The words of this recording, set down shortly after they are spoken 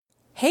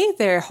Hey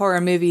there,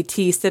 horror movie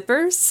tea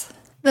sippers.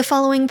 The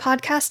following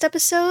podcast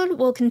episode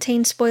will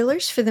contain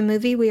spoilers for the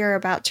movie we are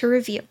about to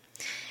review.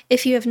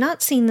 If you have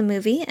not seen the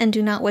movie and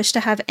do not wish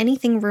to have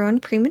anything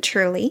ruined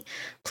prematurely,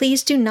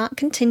 please do not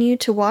continue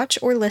to watch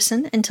or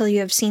listen until you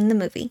have seen the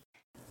movie.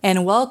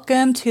 And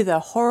welcome to the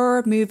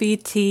Horror Movie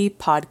Tea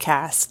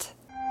Podcast.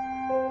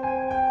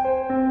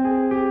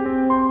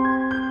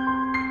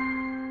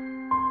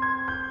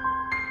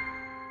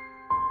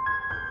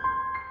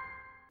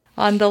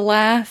 On the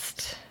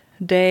last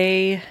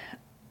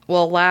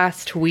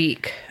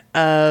week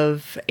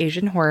of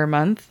Asian Horror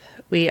Month,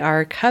 we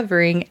are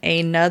covering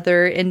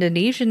another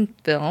Indonesian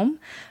film,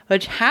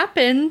 which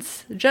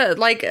happens,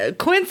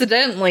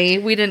 coincidentally,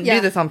 we didn't do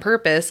this on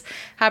purpose,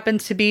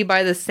 happens to be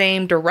by the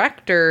same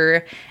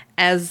director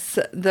as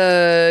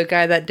the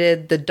guy that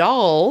did The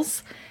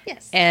Dolls.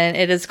 Yes. And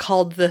it is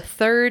called The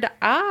Third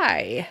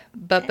Eye.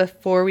 But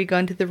before we go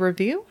into the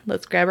review,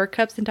 let's grab our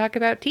cups and talk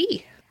about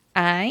tea.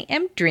 I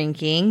am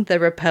drinking the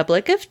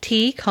Republic of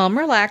Tea Calm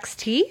Relax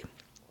Tea.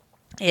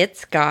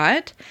 It's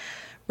got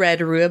red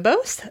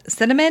rooibos,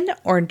 cinnamon,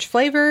 orange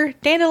flavor,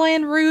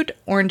 dandelion root,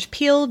 orange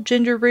peel,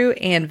 ginger root,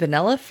 and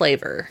vanilla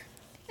flavor.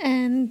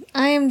 And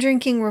I am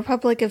drinking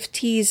Republic of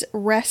Tea's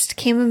Rest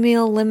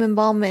Chamomile Lemon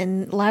Balm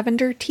and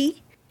Lavender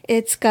Tea.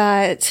 It's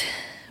got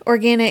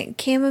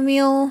organic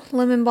chamomile,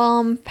 lemon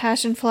balm,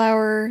 passion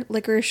flower,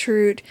 licorice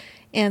root,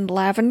 and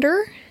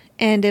lavender.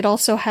 And it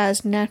also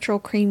has natural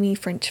creamy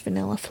French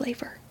vanilla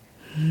flavor.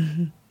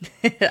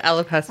 I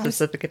love how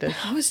specific it is.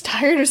 I was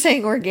tired of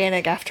saying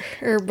organic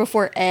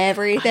before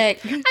everything.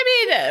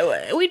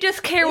 I mean, we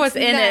just care what's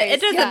in it.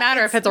 It doesn't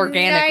matter if it's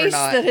organic or not.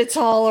 Nice that it's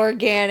all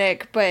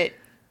organic, but...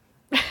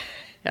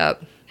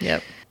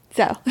 Yep.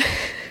 So...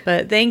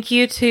 But thank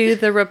you to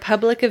the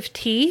Republic of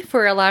Tea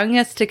for allowing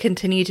us to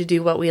continue to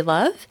do what we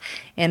love.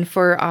 And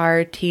for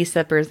our tea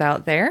sippers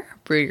out there,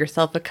 brew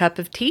yourself a cup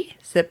of tea,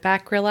 sit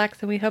back, relax,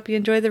 and we hope you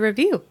enjoy the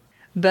review.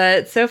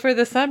 But so for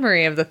the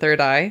summary of The Third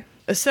Eye.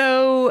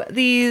 So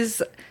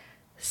these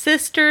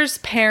sisters'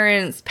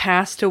 parents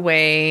passed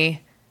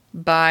away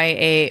by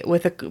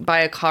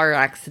a car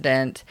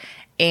accident,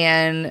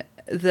 and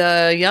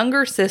the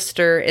younger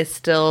sister is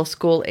still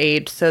school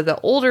age, so the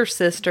older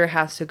sister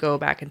has to go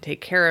back and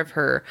take care of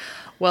her.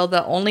 Well,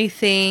 the only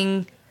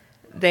thing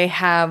they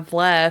have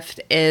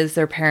left is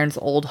their parents'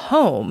 old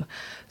home.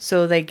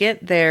 So they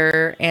get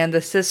there, and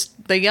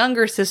the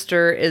younger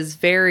sister is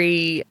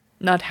very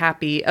not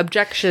happy,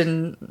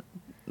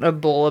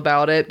 objectionable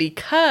about it,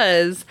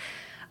 because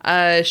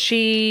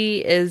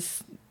she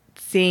is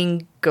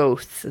seeing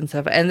ghosts and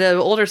stuff, and the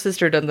older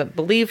sister doesn't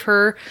believe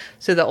her,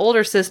 so the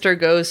older sister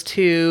goes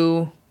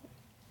to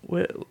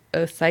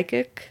a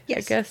psychic. Yes.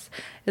 I guess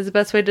is the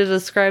best way to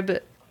describe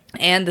it.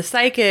 And the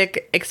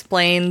psychic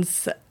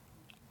explains,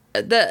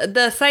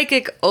 the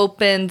psychic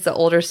opens the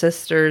older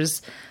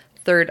sister's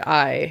third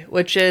eye,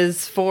 which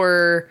is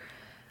for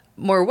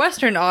more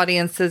Western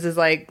audiences is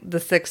like the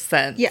sixth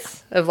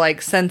sense of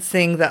like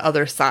sensing the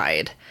other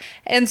side.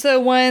 And so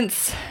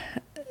once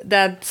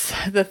that's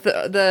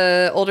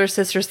the older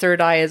sister's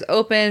third eye is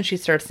open, she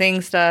starts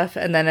seeing stuff,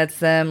 and then it's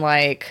them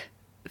like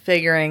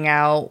figuring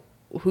out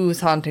who's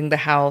haunting the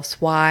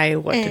house, why,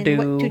 what to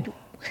do.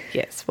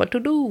 Yes, what to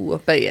do.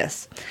 But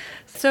yes.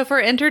 So for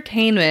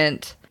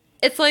entertainment,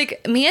 it's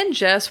like me and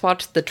Jess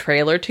watched the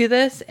trailer to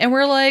this and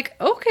we're like,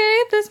 okay,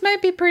 this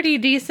might be pretty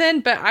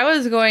decent, but I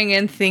was going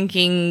in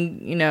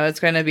thinking, it's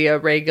going to be a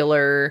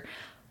regular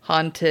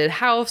haunted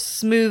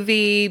house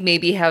movie,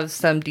 maybe have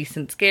some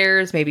decent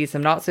scares, maybe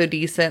some not so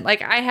decent.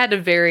 Like, I had a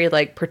very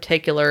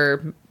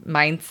particular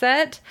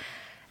mindset.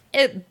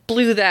 It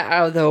blew that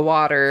out of the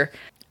water.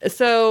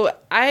 So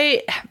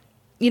I'm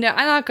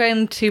not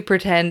going to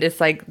pretend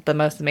it's like the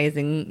most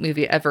amazing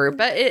movie ever,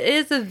 but it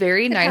is a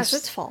very nice... It has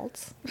its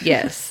faults.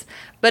 Yes.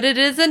 But it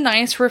is a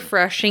nice,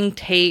 refreshing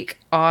take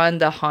on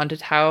the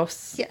haunted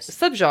house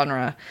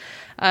subgenre.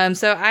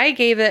 So I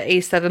gave it a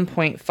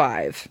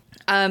 7.5.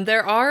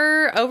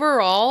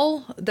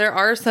 There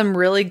are some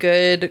really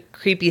good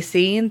creepy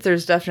scenes.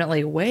 There's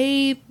definitely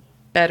way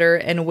better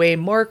and way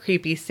more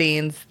creepy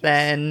scenes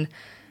than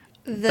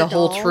the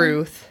whole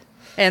truth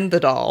and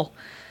the doll.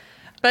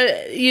 But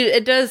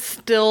it does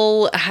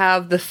still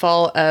have the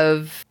fault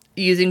of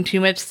using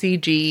too much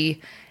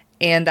CG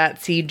and that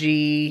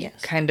CG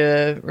kind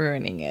of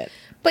ruining it.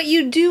 But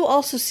you do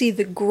also see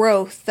the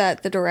growth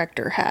that the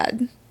director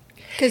had.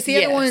 Because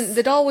the other one,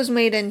 the doll was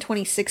made in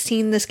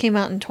 2016. This came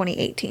out in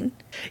 2018.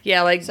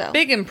 Yeah,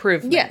 big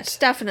improvement. Yes,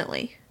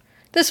 definitely.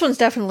 This one's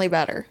definitely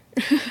better.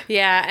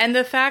 Yeah, and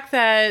the fact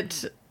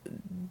that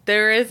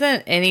there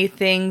isn't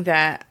anything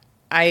that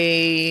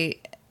I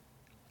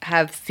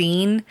have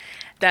seen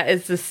that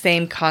is the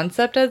same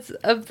concept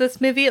of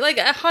this movie. Like,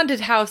 a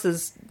haunted house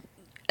is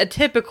a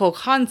typical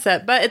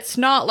concept, but it's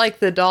not like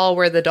the doll,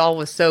 where the doll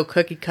was so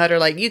cookie cutter.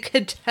 Like, you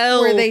could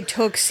tell... Where they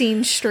took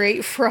scenes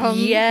straight from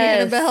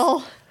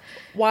Annabelle.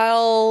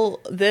 While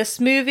this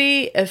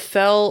movie, it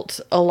felt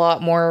a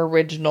lot more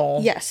original.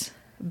 Yes.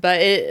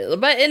 But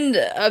in,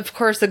 of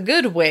course, a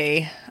good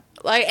way.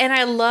 Like, and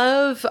I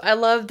love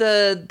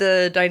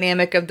the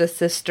dynamic of the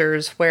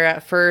sisters, where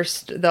at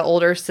first the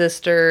older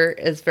sister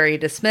is very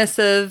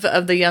dismissive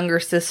of the younger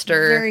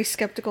sister, Very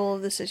skeptical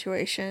of the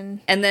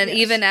situation. and then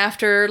even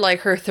after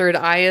like her third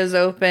eye is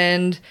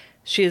opened,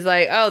 she's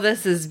like, "Oh,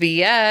 this is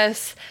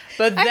BS."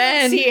 But I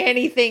then, don't see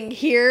anything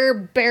here.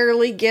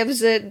 Barely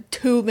gives it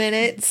 2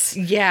 minutes.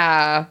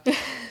 yeah.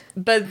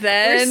 But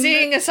then We're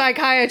seeing a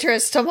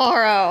psychiatrist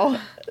tomorrow.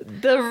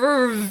 the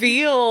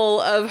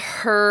reveal of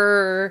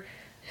her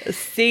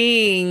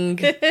seeing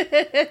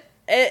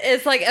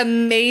it's like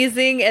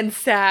amazing and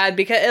sad,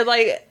 because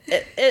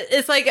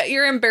it's like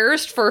you're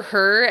embarrassed for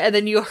her, and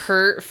then you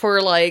hurt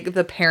for like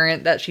the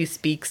parent that she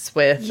speaks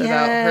with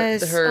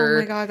about her Oh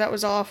my god, that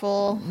was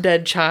awful.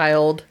 dead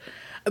child.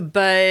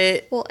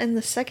 But Well, and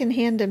the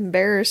secondhand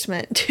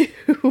embarrassment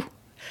too.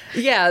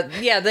 yeah,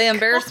 the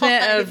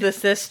embarrassment God. of the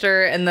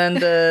sister, and then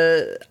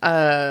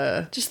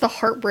the Just the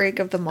heartbreak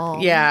of the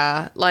mom.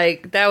 yeah,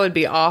 like that would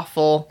be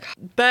awful.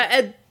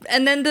 But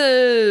and then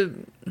the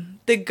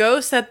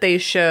ghosts that they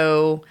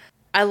show,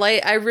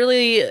 I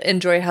really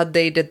enjoy how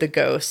they did the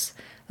ghosts.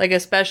 Like,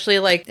 especially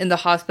like in the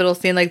hospital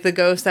scene, like the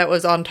ghost that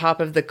was on top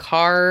of the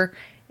car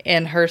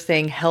and her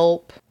saying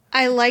help.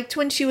 I liked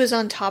when she was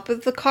on top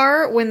of the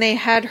car. When they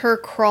had her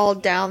crawl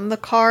down the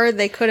car,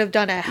 they could have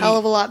done a hell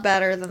of a lot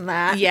better than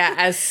that. Yeah,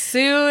 as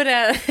soon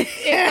as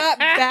It got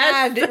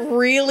bad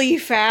really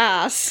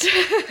fast.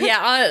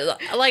 yeah,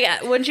 like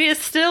when she is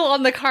still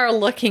on the car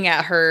looking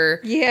at her,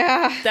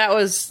 Yeah. that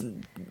was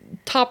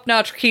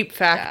top-notch creep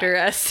factor.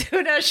 As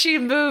soon as she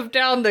moved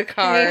down the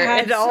car, They had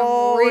and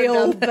some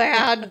real down-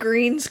 bad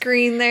green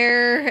screen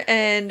there,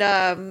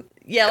 and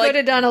yeah, could like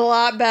have done a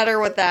lot better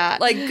with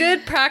that. like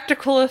good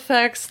practical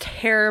effects,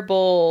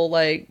 terrible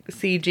like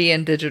CG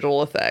and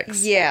digital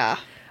effects. yeah.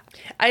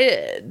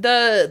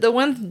 The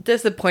one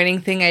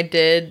disappointing thing I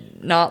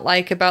did not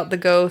like about the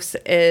ghosts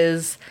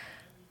is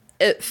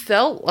it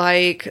felt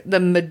like the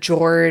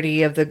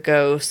majority of the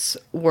ghosts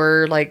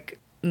were like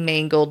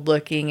mangled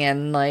looking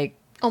and like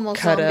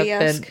Almost cut up,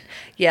 zombie-esque.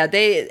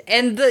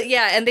 and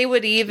they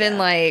would even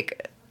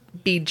like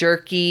be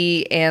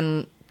jerky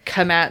and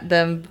come at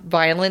them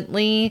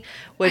violently,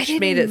 which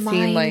made it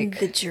seem like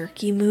the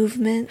jerky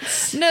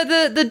movements. no,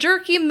 the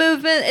jerky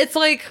movement, it's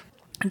like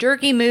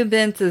jerky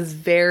movements is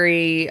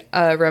very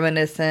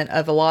reminiscent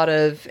of a lot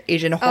of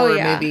Asian horror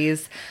yeah.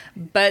 movies,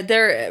 but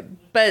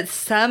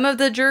some of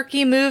the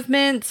jerky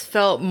movements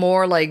felt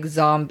more like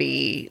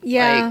zombie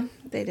Yeah,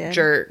 like they did.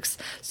 jerks.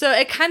 So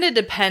it kind of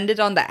depended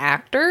on the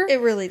actor. It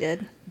really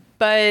did.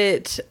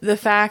 But the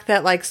fact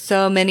that like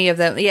so many of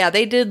them, yeah,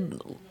 they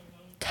did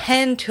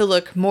tend to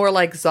look more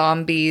like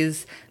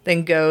zombies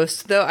than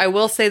ghosts. Though I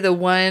will say the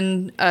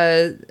one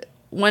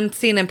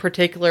scene in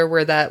particular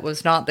where that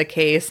was not the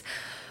case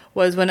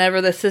was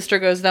whenever the sister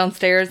goes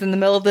downstairs in the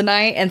middle of the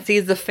night and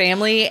sees the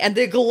family and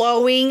the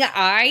glowing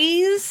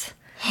eyes.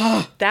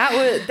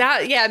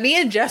 Yeah, me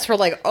and Jess were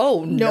like,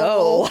 oh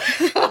no,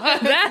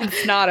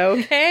 that's not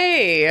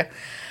okay.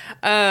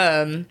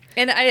 And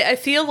I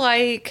feel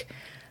like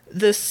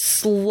the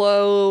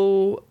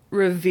slow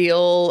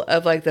reveal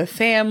of like the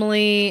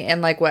family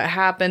and like what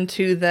happened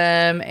to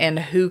them and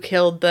who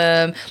killed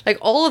them, like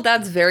all of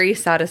that's very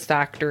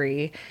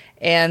satisfactory,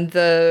 and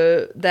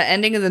the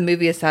ending of the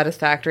movie is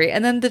satisfactory,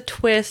 and then the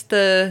twist,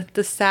 the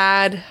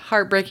sad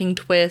heartbreaking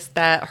twist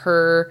that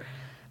her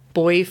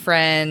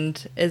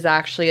boyfriend is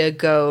actually a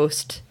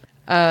ghost.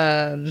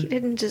 He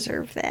didn't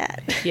deserve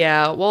that.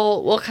 Yeah,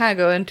 we'll kind of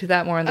go into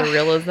that more in the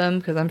realism,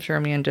 because I'm sure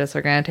me and Jess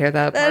are gonna tear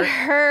that That apart.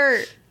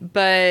 hurt.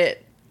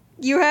 But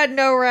You had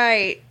no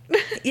right.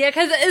 yeah,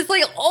 because it's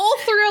like all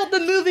throughout the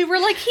movie, we're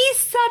like, he's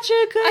such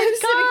a good I'm guy.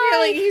 sitting here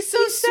like, he's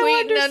so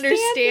sweet and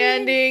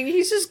understanding.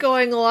 He's just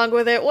going along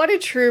with it. What a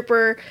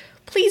trooper.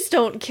 Please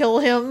don't kill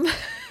him.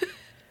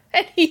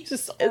 And he's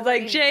just It's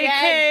like,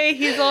 JK,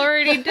 he's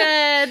already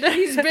dead.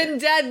 He's been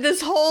dead this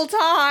whole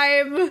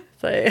time.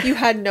 It's like, You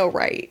had no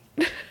right.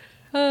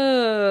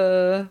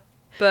 but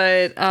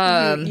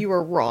You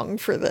were wrong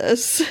for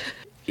this.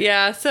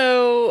 yeah,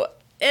 so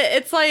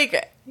it's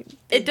like,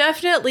 it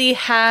definitely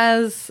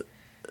has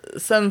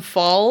some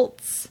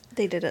faults.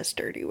 They did us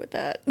dirty with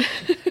that.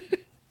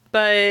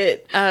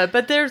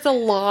 But there's a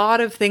lot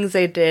of things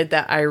they did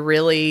that I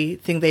really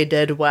think they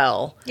did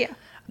well. Yeah.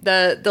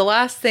 The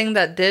last thing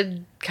that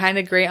did kind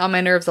of grate on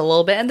my nerves a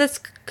little bit, and this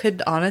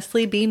could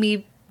honestly be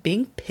me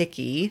being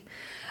picky,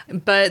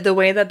 but the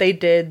way that they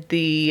did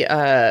the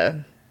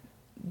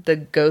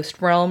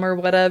ghost realm or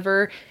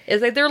whatever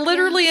is like they're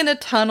literally in a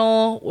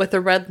tunnel with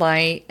a red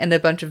light and a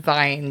bunch of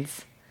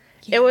vines.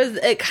 Yeah.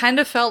 It kind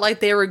of felt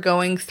like they were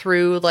going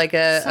through like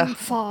Some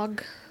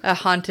fog. a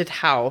haunted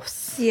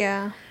house.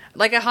 Yeah.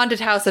 Like a haunted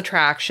house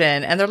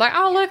attraction, and they're like,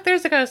 oh look,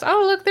 there's a ghost,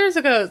 oh look, there's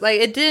a ghost. Like,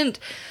 it didn't,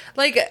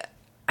 like,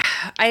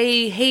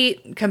 I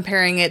hate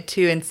comparing it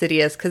to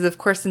Insidious, because of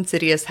course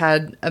Insidious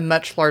had a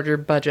much larger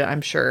budget,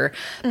 I'm sure,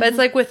 but it's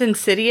like with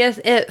Insidious,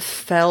 it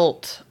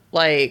felt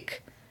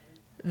like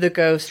the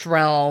ghost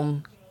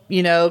realm,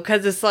 you know,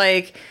 because it's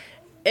like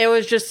it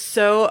was just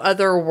so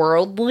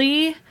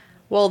otherworldly,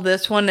 Well,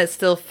 this one, it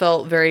still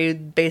felt very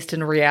based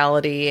in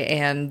reality,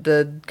 and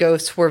the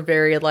ghosts were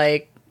very,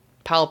 like,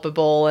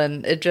 palpable,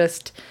 and it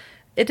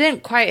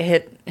didn't quite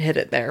hit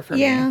it there for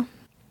me.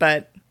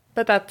 But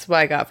that's what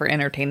I got for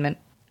entertainment.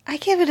 I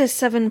give it a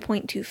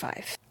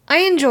 7.25. I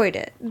enjoyed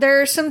it.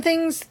 There are some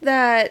things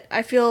that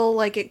I feel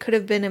like it could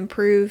have been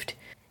improved,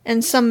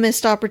 and some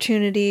missed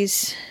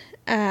opportunities.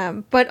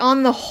 But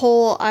on the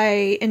whole,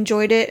 I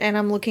enjoyed it, and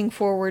I'm looking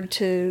forward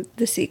to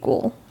the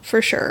sequel,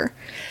 for sure.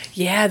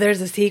 Yeah,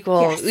 there's a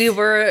sequel. Yes.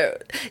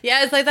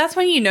 It's like, that's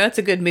when you know it's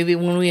a good movie,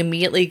 when we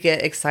immediately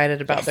get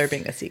excited about there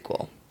being a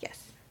sequel.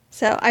 Yes.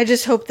 So I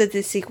just hope that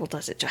this sequel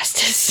does it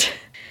justice.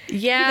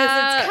 Yeah.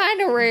 Because it's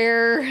kind of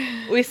rare.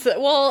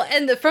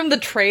 And from the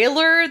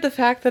trailer, the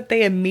fact that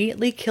they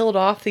immediately killed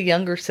off the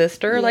younger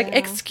sister, like,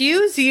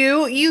 excuse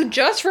you, you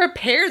just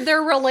repaired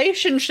their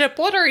relationship.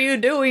 What are you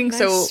doing? Nice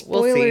so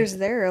we'll see. spoilers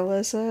there,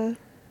 Alyssa.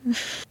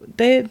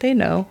 They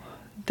know.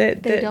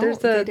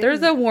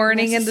 There's a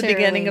warning in the necessarily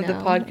beginning of the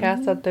know.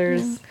 podcast that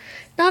there's...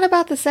 Not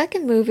about the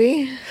second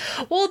movie.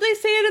 Well, they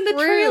say it in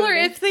the trailer.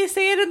 If they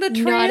say it in the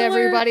trailer... Not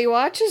everybody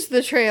watches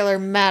the trailer,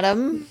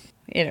 madam.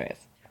 Anyways.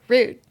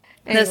 Rude.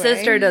 Anyway. The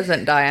sister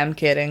doesn't die, I'm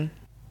kidding.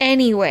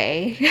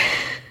 Anyway,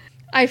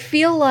 I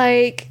feel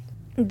like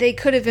they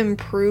could have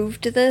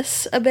improved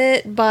this a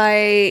bit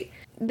by...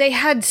 They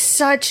had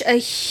such a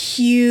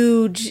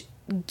huge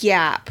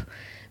gap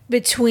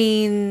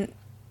between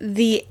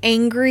the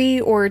angry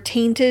or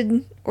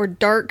tainted or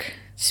dark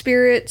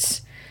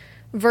spirits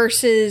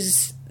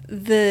versus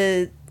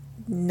the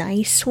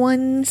nice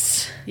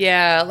ones.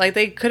 Yeah, like,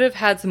 they could have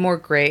had some more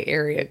gray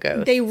area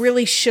ghosts. They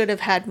really should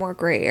have had more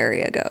gray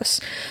area ghosts.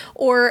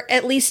 Or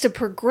at least a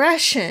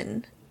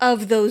progression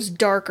of those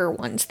darker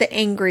ones, the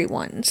angry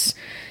ones.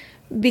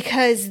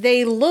 Because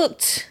they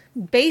looked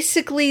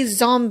basically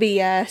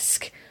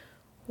zombie-esque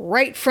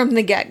right from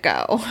the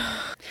get-go.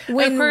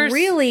 When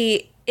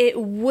really it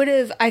would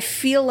have, I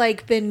feel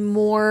like, been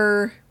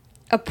more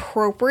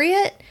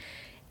appropriate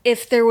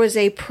if there was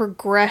a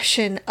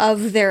progression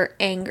of their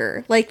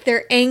anger. Like,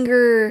 their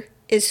anger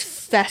is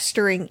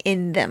festering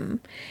in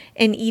them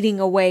and eating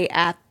away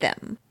at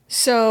them.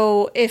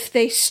 So if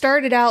they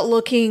started out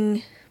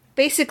looking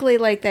basically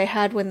like they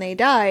had when they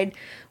died,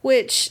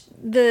 which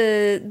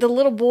the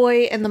little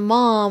boy and the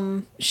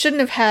mom shouldn't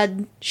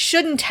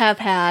have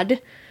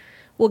had,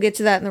 we'll get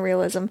to that in the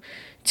realism,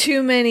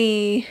 too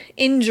many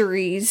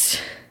injuries.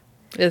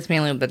 It was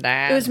mainly the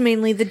dad. It was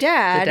mainly the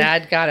dad. The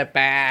dad got it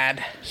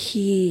bad.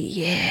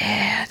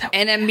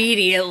 And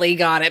immediately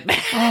got it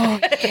bad. Oh,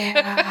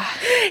 yeah.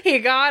 He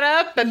got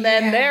up and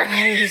then there.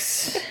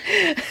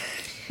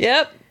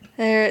 Yep.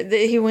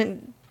 He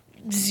went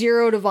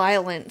 0 to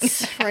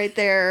violence right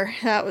there.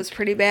 That was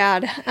pretty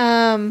bad.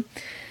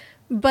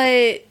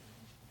 But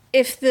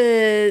if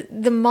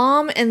the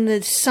mom and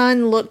the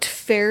son looked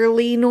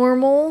fairly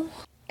normal,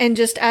 and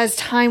just as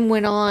time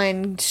went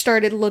on,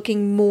 started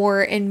looking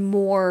more and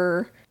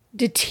more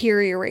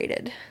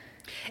deteriorated.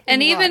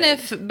 And even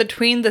if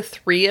between the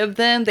three of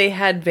them, they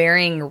had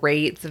varying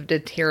rates of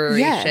deterioration.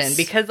 Yes.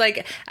 Because,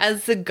 like,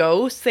 as the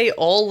ghosts, they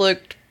all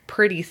looked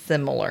pretty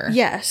similar.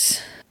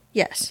 Yes.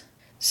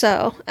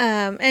 So,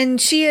 and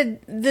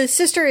the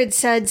sister had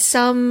said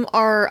some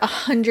are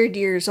 100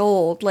 years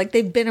old. Like,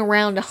 they've been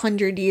around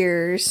 100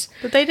 years.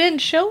 But they didn't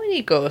show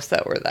any ghosts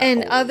that were that old.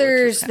 And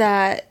others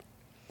that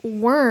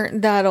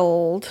weren't that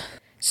old.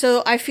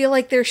 So I feel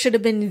like there should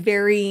have been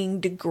varying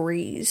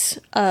degrees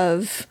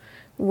of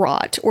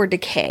rot or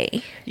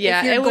decay.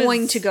 Yeah, if you're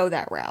going to go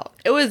that route.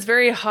 It was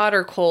very hot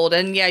or cold,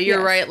 and yeah,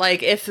 you're right.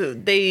 Like, if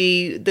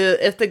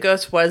the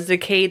ghost was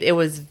decayed, it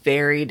was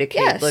very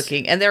decayed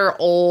looking, and they're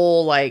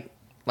all like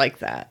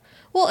that.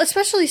 Well,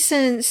 especially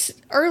since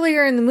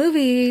earlier in the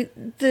movie,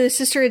 the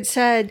sister had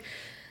said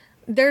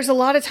there's a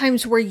lot of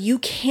times where you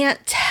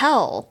can't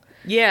tell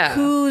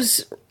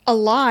who's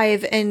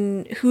alive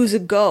and who's a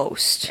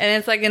ghost. And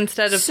it's like,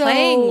 instead of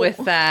playing with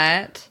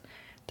that,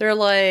 they're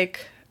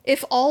like,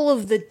 if all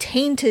of the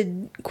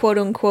tainted quote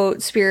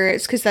unquote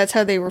spirits, because that's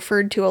how they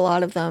referred to a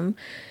lot of them,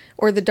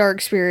 or the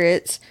dark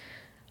spirits,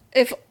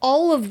 if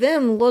all of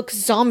them look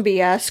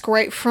zombie-esque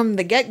right from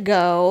the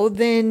get-go,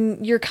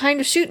 then you're kind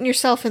of shooting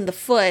yourself in the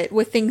foot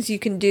with things you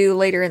can do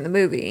later in the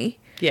movie.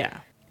 Yeah.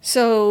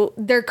 So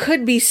there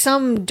could be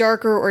some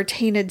darker or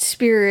tainted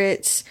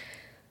spirits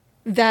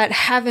that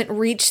haven't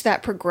reached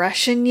that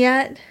progression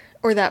yet,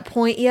 or that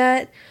point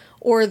yet,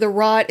 or the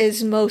rot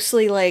is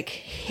mostly like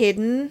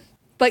hidden,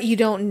 but you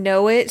don't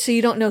know it, so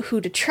you don't know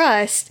who to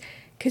trust,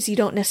 because you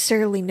don't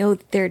necessarily know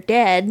that they're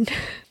dead.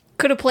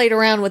 Could have played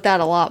around with that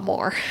a lot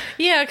more.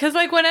 Yeah, because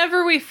like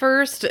whenever we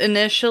first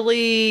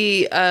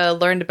initially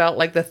learned about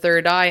like the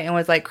third eye and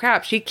was like,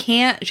 crap, she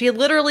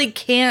literally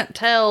can't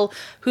tell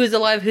who's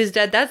alive, who's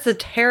dead. That's a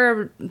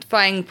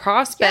terrifying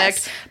prospect.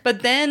 Yes.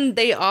 But then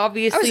they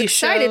obviously I was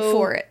excited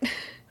for it.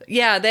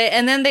 Yeah,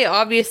 then they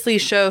obviously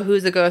show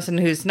who's a ghost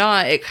and who's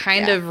not. It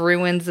kind of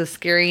ruins the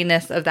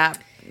scariness of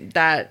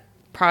that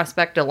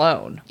prospect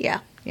alone.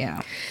 Yeah.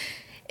 Yeah.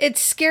 It's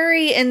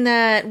scary in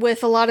that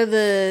with a lot of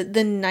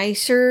the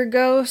nicer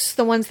ghosts,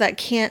 the ones that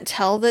can't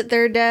tell that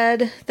they're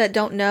dead, that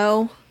don't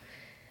know,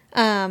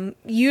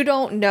 you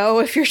don't know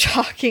if you're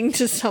talking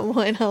to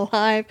someone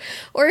alive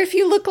or if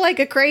you look like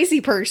a crazy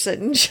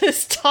person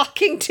just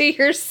talking to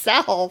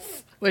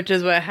yourself. Which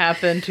is what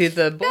happened to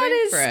the boyfriend. That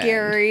is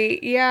scary.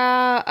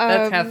 Yeah.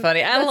 That's kind of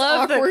funny. I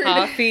love awkward. The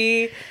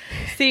coffee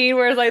scene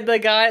where like the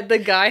guy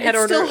had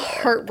ordered. It's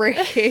still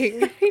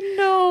heartbreaking. I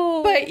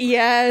know. But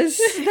yes,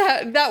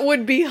 that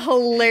would be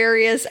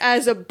hilarious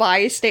as a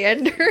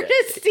bystander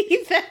to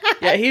see that.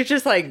 Yeah, he's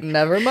just like,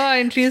 never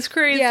mind, she's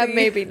crazy. Yeah,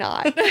 maybe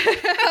not.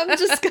 I'm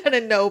just gonna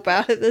nope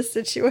out of this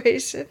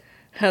situation.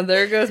 And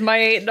there goes my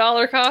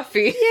 $8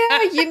 coffee. Yeah,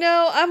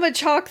 I'm going to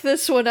chalk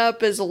this one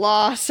up as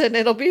loss and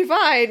it'll be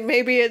fine.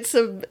 Maybe it's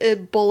a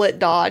bullet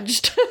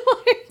dodged.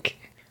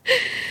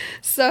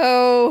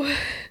 So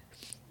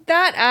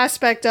that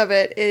aspect of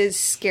it is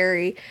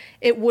scary.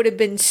 It would have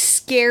been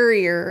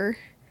scarier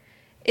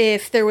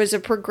if there was a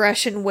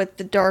progression with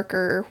the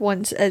darker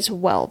ones as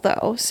well,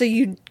 though. So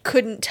you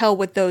couldn't tell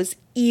with those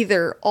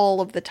either all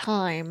of the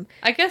time.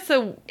 I guess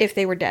if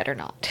they were dead or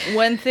not.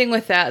 One thing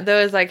with that, though,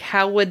 is like,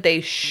 how would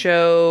they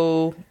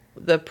show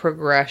the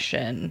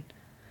progression?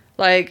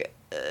 Like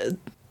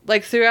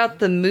throughout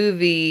the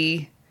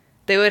movie,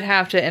 they would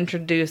have to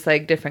introduce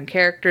like different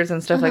characters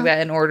and stuff like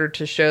that in order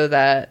to show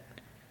that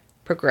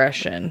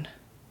progression.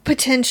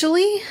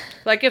 Potentially.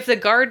 Like if the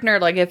gardener,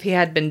 like if he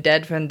had been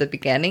dead from the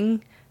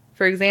beginning,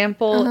 for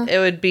example, it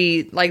would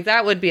be like,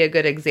 that would be a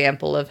good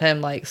example of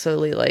him like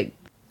slowly like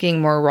getting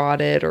more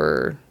rotted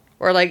or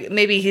like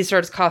maybe he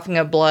starts coughing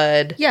up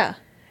blood. Yeah.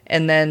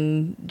 And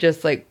then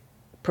just like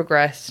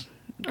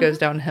goes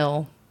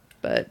downhill.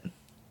 But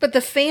the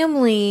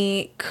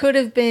family could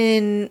have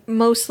been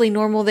mostly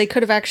normal. They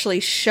could have actually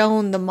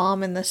shown the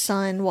mom and the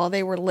son while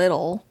they were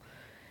little.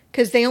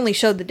 Because they only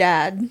showed the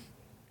dad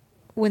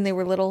when they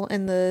were little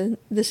and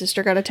the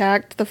sister got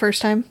attacked the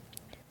first time.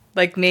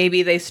 Like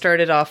maybe they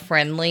started off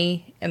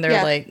friendly and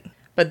they're like,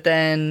 but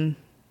then,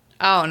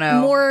 I don't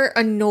know. More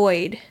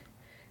annoyed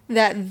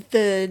that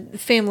the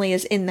family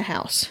is in the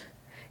house.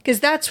 Because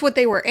that's what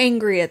they were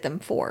angry at them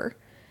for.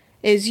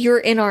 Is you're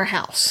in our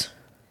house.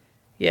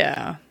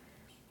 Yeah.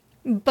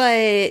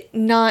 But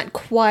not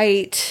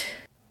quite,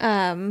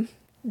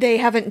 they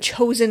haven't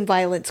chosen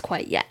violence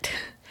quite yet.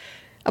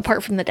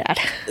 Apart from the dad.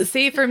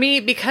 See, for me,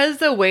 because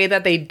the way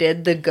that they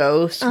did the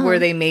ghosts, where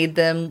they made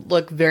them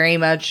look very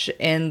much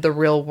in the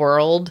real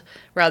world,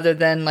 rather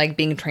than like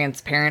being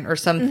transparent or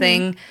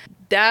something,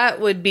 that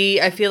would be,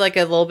 I feel like,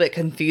 a little bit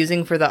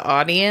confusing for the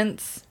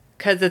audience.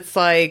 Because it's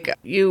like,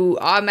 you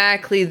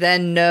automatically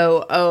then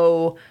know,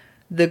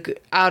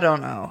 I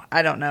don't know.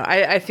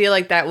 I feel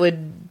like that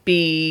would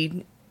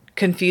be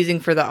confusing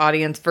for the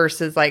audience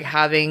versus like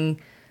having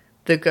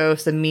the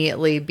ghost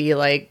immediately be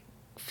like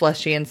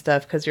fleshy and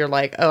stuff, because you're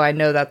like, oh, I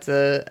know that's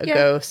a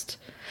ghost.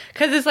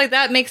 Because it's like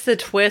that makes the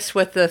twist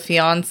with the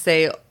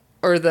fiance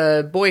or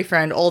the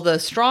boyfriend all the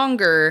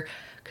stronger,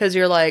 because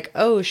you're like,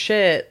 oh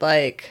shit,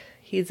 like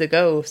he's a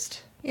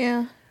ghost.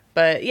 Yeah.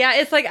 But yeah,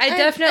 it's like I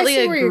definitely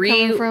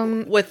agree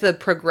with the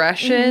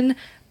progression,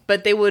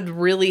 but they would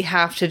really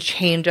have to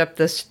change up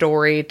the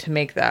story to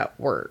make that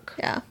work.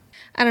 Yeah.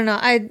 I don't know.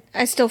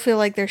 I still feel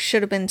like there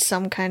should have been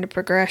some kind of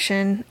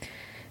progression.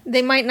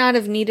 They might not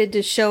have needed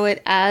to show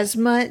it as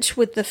much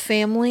with the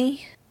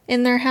family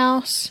in their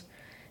house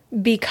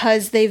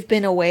because they've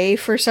been away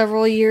for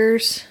several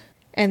years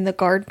and the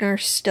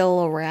gardener's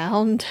still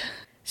around.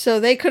 So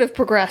they could have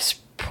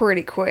progressed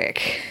pretty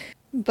quick.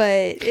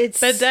 But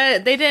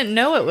they didn't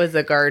know it was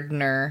a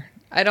gardener.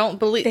 I don't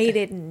believe... They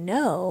didn't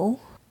know,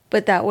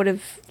 but that would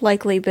have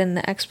likely been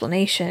the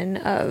explanation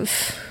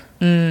of...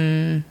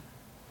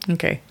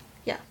 Okay.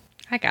 Yeah.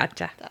 I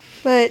gotcha.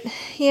 But,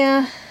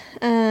 yeah,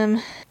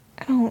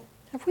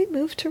 have we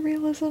moved to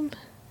realism?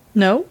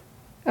 No.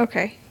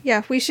 Okay.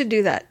 Yeah, we should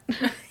do that.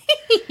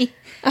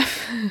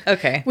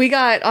 Okay. We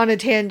got on a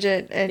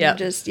tangent and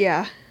just,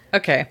 yeah.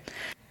 Okay.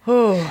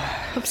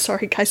 I'm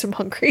sorry, guys, I'm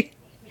hungry.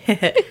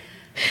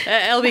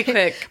 It'll be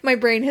quick. My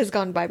brain has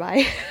gone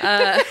bye-bye.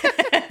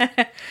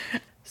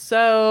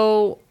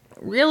 So,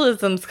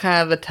 realism's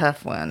kind of a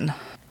tough one.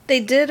 They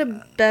did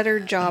a better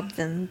job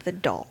than the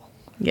doll.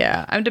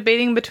 Yeah, I'm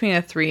debating between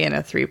a 3 and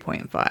a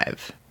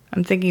 3.5.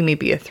 I'm thinking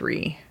maybe a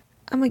 3.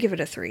 I'm gonna give it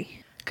a 3.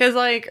 Because,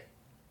 like,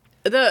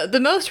 the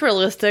most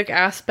realistic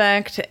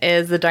aspect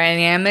is the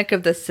dynamic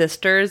of the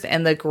sisters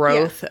and the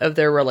growth of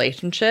their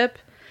relationship.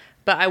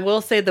 But I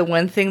will say the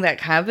one thing that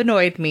kind of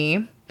annoyed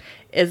me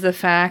is the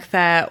fact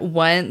that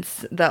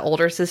once the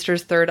older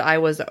sister's third eye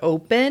was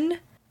open,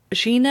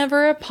 she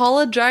never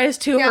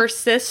apologized to her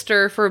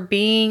sister for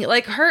being,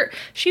 like,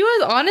 she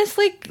was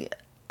honestly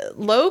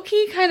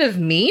low-key kind of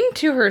mean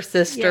to her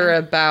sister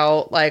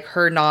about, like,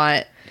 her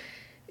not...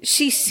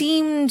 She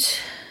seemed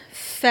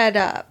fed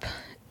up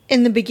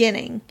in the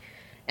beginning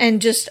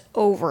and just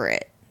over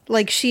it.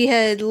 Like, she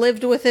had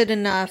lived with it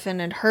enough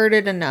and had heard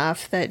it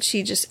enough that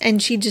she just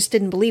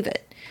didn't believe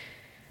it.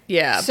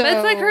 Yeah, but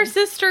it's like her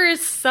sister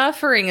is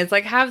suffering. It's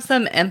like, have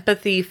some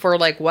empathy for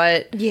like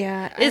what.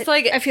 Yeah. It's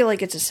like, I feel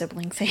like it's a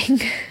sibling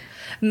thing.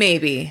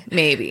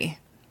 maybe.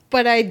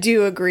 But I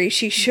do agree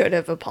she should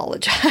have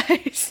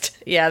apologized.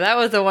 Yeah, that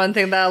was the one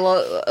thing that a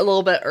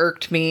little bit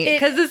irked me.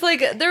 Because it's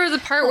like, there was a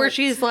part where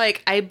she's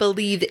like, I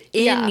believe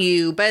in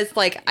you. But it's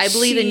like, I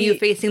believe in you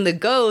facing the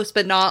ghost,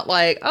 but not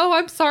like, oh,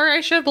 I'm sorry,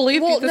 I should have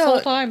believed you this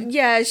whole time.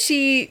 Yeah,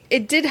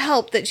 it did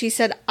help that she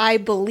said, I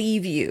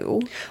believe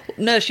you.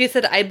 No, she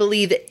said, I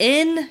believe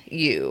in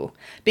you.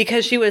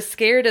 Because she was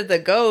scared of the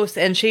ghost,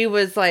 and she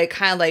was like,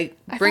 kind of like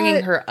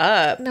bringing her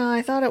up. No,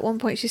 I thought at one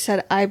point she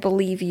said, I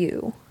believe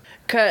you.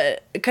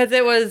 Because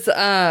it was,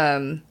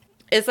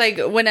 it's like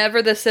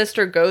whenever the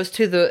sister goes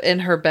in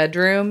her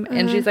bedroom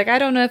and she's like, I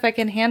don't know if I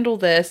can handle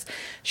this.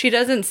 She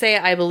doesn't say,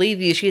 I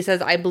believe you. She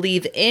says, I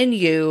believe in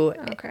you.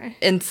 Okay.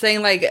 And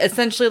saying like,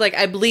 essentially like,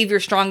 I believe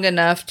you're strong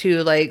enough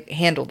to like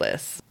handle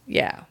this.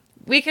 Yeah.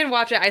 We can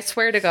watch it. I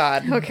swear to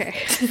God. Okay.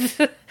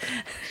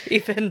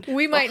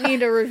 We might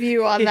need a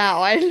review on that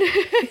one.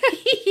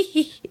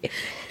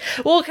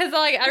 Well, because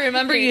like I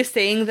remember you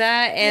saying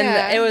that,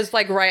 and it was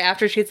like right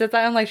after she said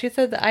that. I'm like, she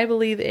said, I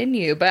believe in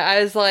you, but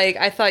I was like,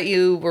 I thought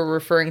you were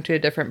referring to a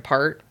different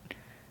part.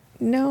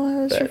 No,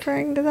 I was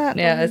referring to that.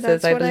 Yeah, one. it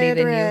says, That's I what believe I had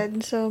in read,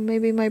 you. So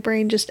maybe my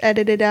brain just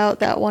edited out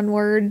that one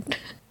word.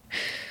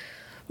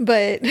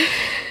 But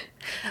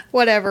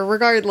whatever.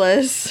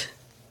 Regardless.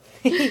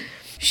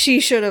 She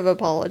should have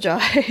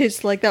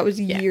apologized. Like, that was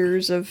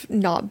years of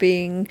not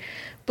being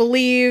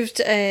believed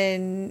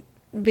and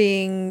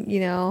being,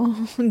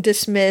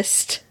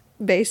 dismissed,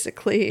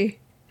 basically.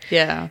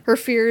 Yeah. Her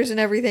fears and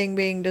everything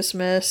being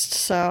dismissed,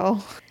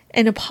 so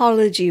an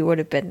apology would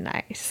have been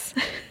nice.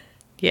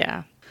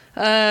 Yeah.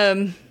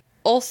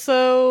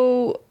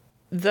 Also,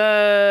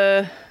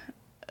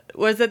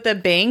 was it the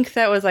bank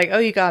that was like, oh,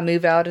 you gotta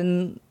move out?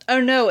 And oh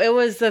no, it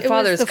was the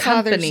father's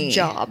company. Father's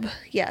job.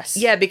 Yes.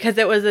 Yeah, because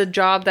it was a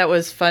job that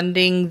was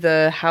funding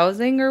the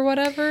housing or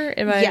whatever.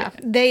 Yeah,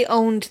 they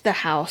owned the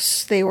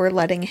house. They were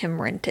letting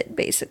him rent it,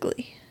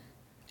 basically.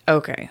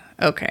 Okay.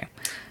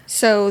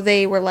 So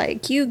they were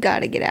like, you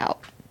gotta get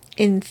out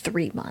in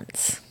 3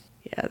 months.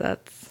 Yeah,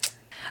 that's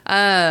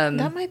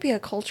that might be a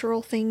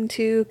cultural thing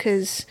too,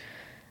 because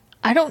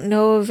I don't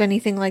know of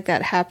anything like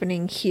that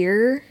happening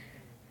here.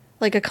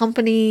 Like a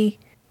company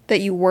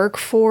that you work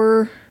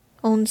for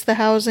owns the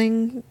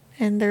housing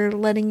and they're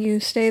letting you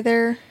stay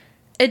there.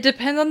 It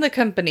depends on the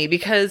company,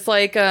 because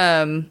like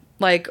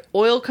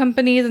oil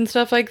companies and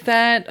stuff like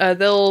that,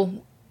 they'll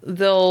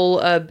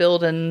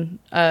build in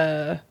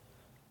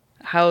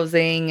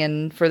housing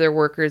and for their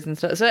workers and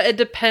stuff. So it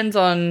depends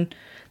on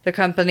the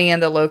company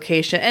and the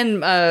location.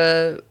 And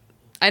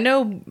I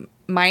know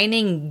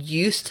mining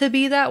used to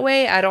be that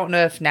way. I don't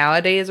know if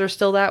nowadays are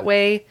still that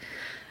way.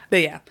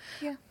 But yeah.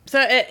 Yeah.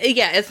 So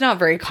it's not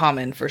very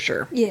common for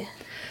sure. Yeah.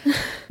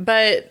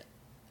 But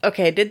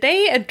okay, did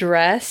they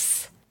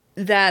address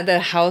that the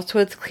house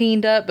was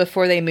cleaned up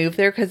before they moved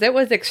there? Because it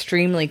was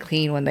extremely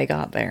clean when they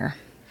got there.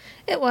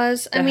 It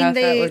was. The house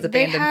that was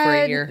abandoned for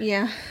a year.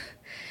 Yeah.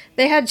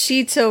 They had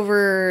sheets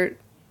over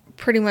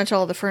pretty much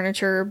all the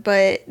furniture,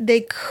 but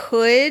they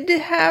could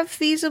have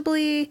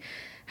feasibly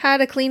had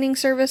a cleaning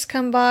service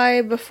come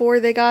by before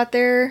they got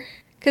there.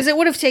 Because it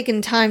would have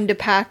taken time to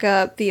pack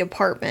up the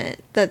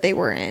apartment that they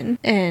were in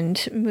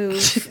and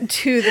move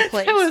to the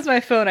place. That was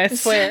my phone, I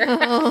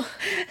swear.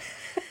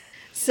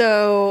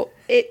 So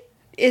it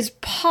is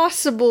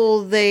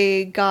possible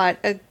they got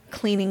a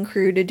cleaning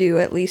crew to do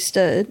at least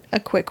a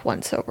quick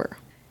once over.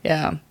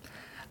 Yeah.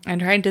 I'm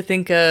trying to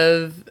think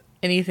of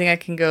anything I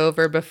can go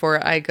over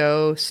before I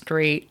go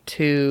straight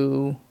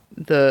to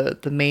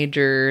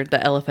the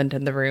elephant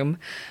in the room.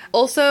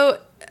 Also,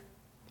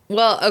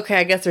 well, okay,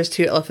 I guess there's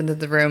two elephants in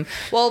the room.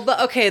 Well, but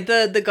okay,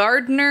 the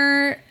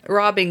gardener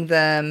robbing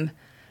them,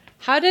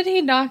 how did he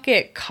not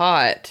get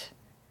caught?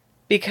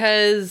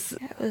 Because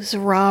it was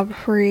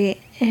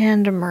robbery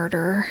and a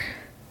murder.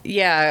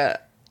 Yeah,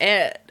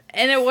 and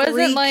it wasn't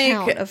 3 like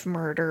count of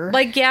murder.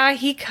 Like, yeah,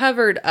 he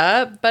covered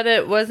up, but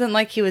it wasn't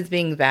like he was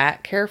being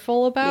that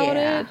careful about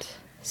it.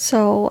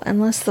 So,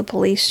 unless the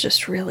police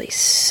just really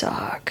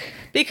suck.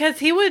 Because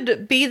he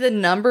would be the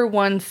number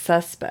one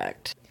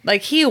suspect.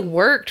 Like, he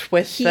worked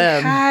with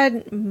them. He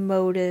had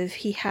motive,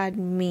 he had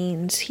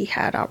means, he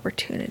had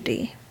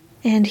opportunity.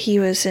 And he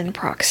was in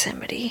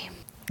proximity.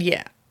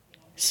 Yeah.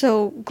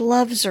 So,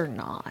 gloves or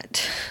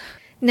not.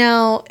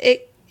 Now,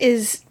 it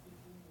is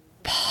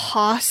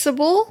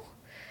possible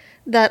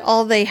that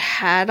all they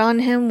had on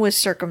him was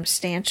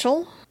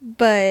circumstantial,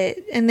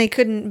 and they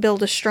couldn't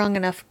build a strong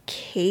enough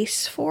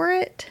case for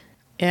it.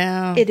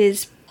 Yeah. It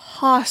is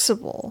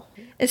possible,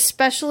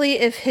 especially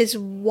if his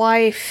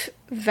wife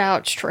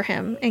vouched for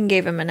him and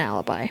gave him an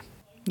alibi.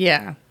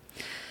 Yeah.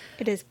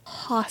 It is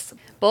possible.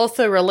 But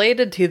also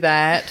related to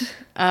that,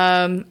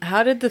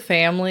 how did the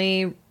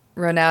family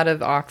run out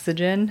of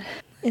oxygen?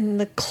 In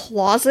the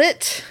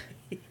closet?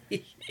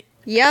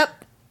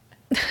 Yep.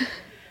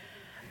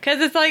 Because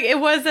it's like, it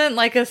wasn't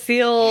like a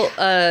seal,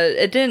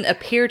 it didn't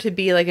appear to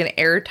be like an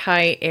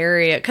airtight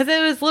area. Because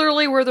it was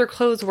literally where their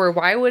clothes were.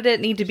 Why would it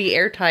need to be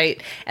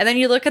airtight? And then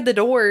you look at the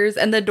doors,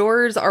 and the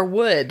doors are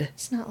wood.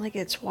 It's not like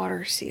it's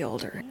water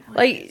sealed or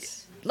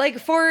like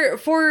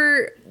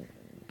for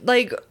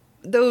like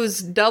those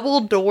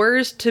double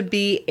doors to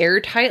be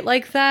airtight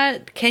like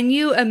that. Can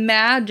you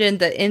imagine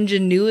the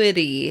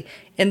ingenuity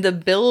in the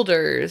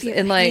builders be a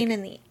and like pain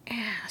in the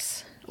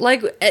ass.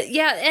 like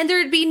yeah, and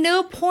there'd be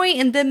no point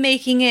in them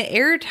making it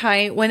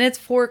airtight when it's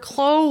for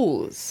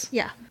clothes.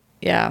 Yeah.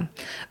 Yeah.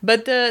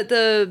 But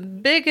the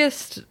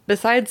biggest,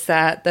 besides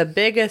that, the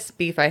biggest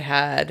beef I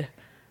had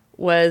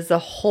was the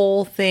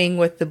whole thing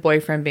with the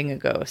boyfriend being a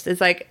ghost. It's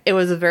like, it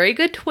was a very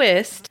good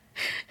twist,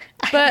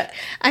 but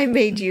I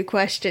made you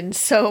question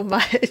so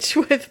much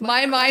with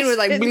my mind was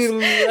like,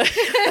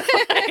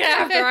 like,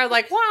 after I was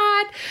like,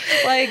 what?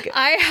 Like,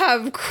 I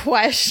have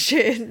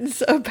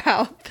questions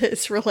about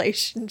this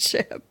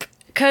relationship.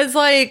 because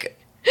like,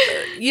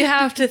 you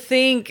have to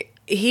think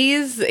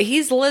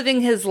he's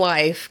living his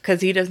life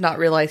because he does not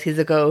realize he's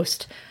a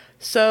ghost.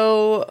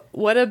 So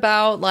what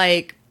about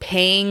like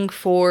paying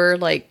for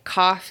like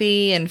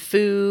coffee and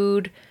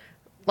food?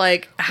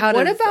 Like,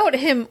 What about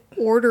him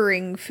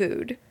ordering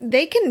food?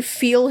 They can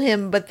feel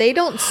him, but they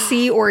don't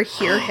see or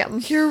hear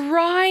him. You're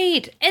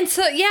right. And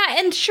so, yeah,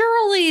 and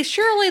surely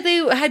they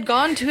had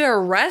gone to a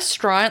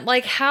restaurant.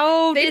 Like,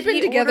 how They've did been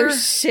he together order?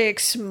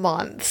 6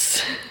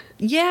 months.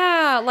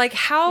 Yeah, like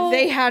how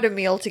They had a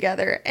meal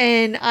together,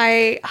 and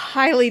I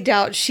highly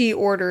doubt she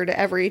ordered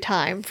every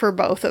time for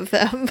both of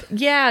them.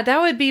 Yeah, that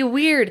would be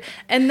weird.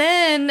 And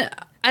then,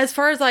 as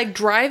far as like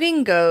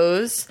driving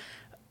goes,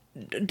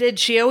 did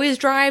she always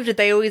drive? Did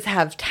they always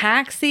have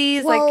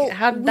taxis? Like,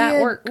 how did that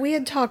work? We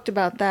had talked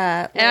about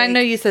that. And I know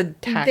you said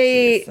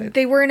taxis.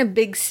 They were in a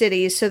big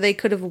city, so they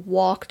could have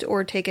walked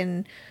or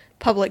taken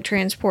public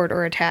transport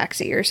or a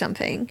taxi or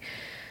something.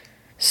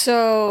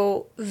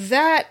 So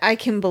that I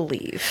can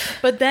believe.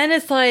 But then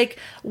it's like,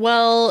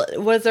 well,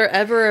 was there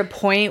ever a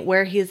point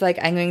where he's like,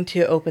 I'm going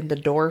to open the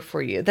door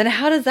for you? Then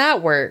how does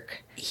that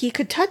work? He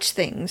could touch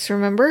things,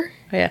 remember?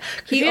 Yeah.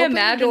 Could you opened the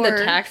imagine the door.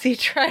 taxi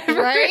driver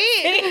Right?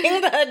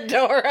 seeing the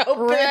door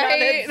open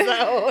Right? on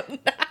its own?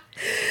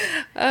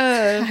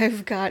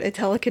 I've got a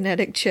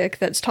telekinetic chick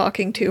that's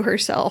talking to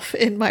herself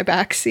in my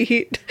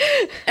backseat.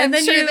 And I'm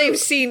then sure you- they've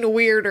seen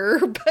weirder,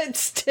 but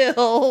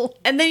still.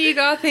 And then you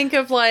gotta think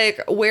of like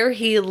where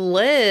he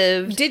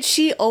lived. Did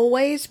she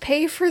always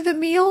pay for the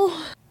meal?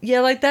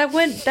 Yeah, like that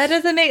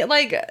doesn't make,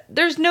 like,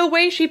 there's no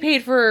way she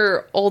paid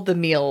for all the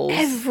meals.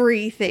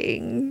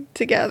 Everything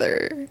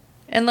together.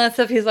 Unless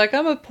if he's like,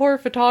 I'm a poor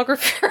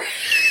photographer.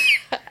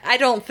 I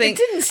don't think.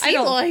 It didn't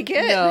seem like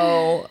it.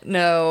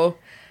 No.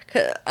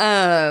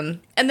 And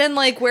then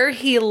like where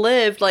he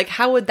lived, like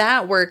how would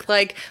that work?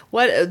 Like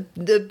what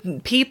the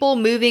people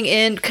moving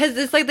in, because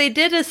it's like they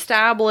did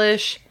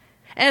establish,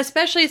 and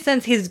especially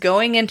since he's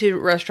going into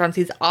restaurants,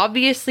 he's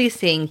obviously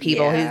seeing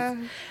people. Yeah.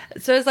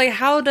 So it's like,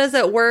 how does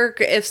it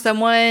work if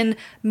someone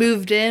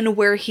moved in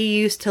where he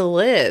used to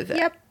live?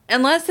 Yep.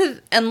 Unless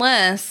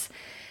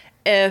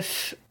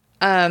if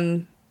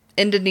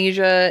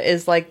Indonesia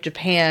is like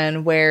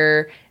Japan,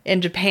 where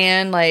in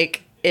Japan,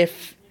 like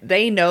if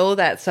they know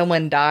that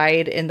someone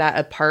died in that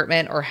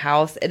apartment or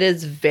house, it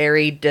is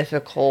very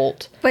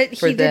difficult But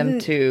for he them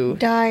didn't to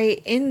die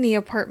in the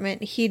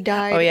apartment. He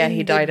died. Oh yeah, in he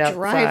the died outside.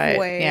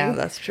 driveway. Yeah,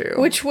 that's true.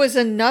 Which was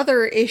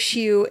another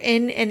issue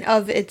in and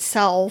of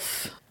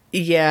itself.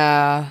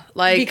 Yeah,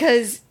 like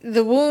Because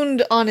the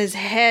wound on his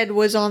head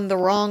was on the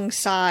wrong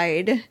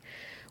side.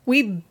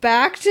 We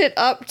backed it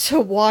up to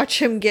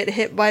watch him get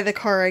hit by the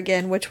car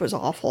again, which was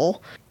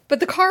awful.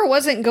 But the car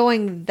wasn't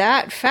going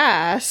that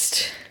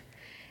fast.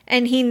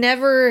 And he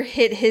never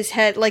hit his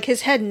head, like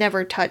his head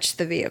never touched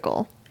the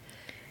vehicle.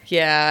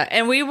 yeah,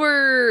 and we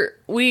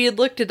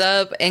looked it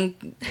up,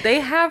 and they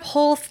have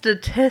whole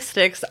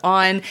statistics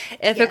on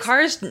if a Yes.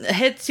 car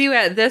hits you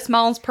at this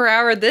miles per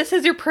hour, this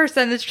is your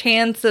percentage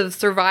chance of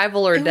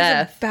survival or It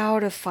death. was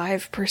about a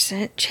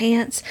 5%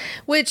 chance,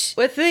 which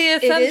With the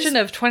assumption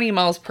of 20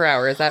 miles per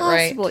hour, is that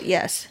possible, right?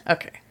 yes.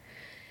 Okay.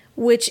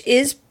 Which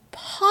is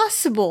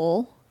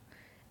possible.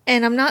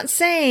 And I'm not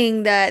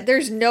saying that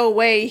there's no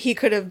way he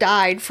could have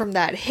died from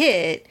that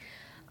hit.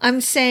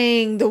 I'm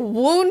saying the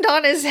wound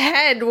on his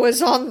head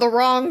was on the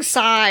wrong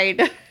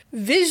side.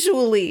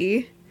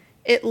 Visually,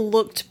 it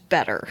looked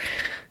better.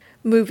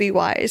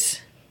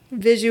 Movie-wise.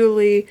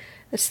 Visually,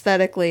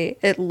 aesthetically,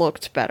 it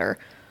looked better.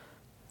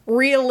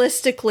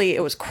 Realistically,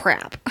 it was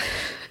crap.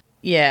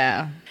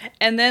 Yeah.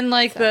 And then,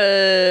 like,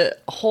 the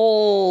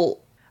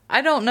whole...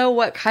 I don't know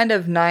what kind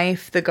of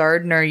knife the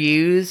gardener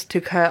used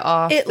to cut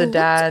off It the looked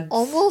dad's...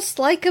 almost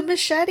like a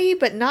machete,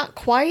 but not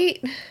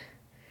quite.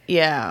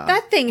 Yeah.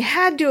 That thing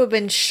had to have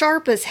been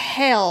sharp as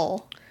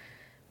hell.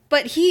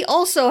 But he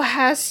also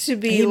has to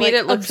be He made like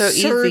it look so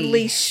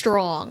absurdly easy.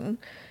 strong.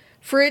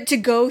 For it to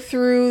go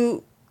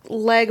through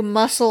leg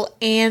muscle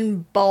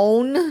and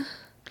bone.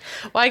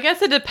 Well, I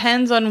guess it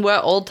depends on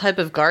what old type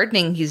of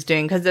gardening he's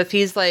doing. Because if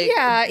he's like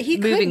he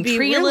moving could be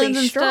tree really limbs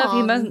and stuff,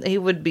 strong. he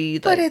would be.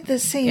 Like, But at the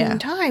same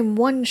time,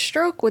 one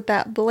stroke with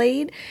that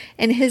blade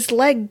and his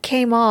leg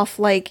came off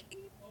like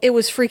it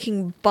was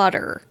freaking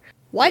butter.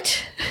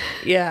 What?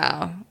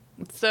 Yeah.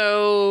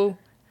 So,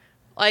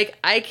 like,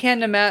 I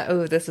can't imagine.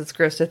 Oh, this is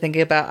gross to think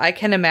about. I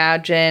can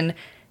imagine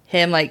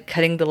him like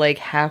cutting the leg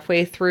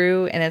halfway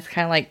through and it's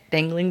kind of like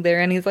dangling there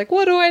and he's like,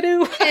 what do I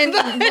do?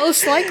 And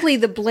most likely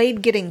the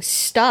blade getting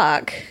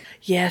stuck.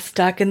 Yeah,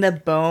 stuck in the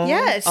bone.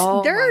 Yes,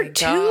 Oh there are my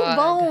two God.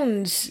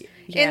 bones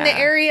in the Yeah.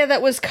 area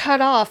that was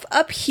cut off.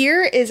 Up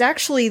here is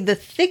actually the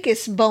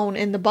thickest bone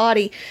in the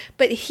body,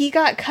 but he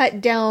got cut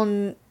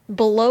down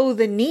below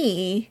the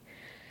knee.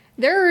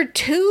 There are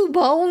two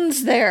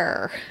bones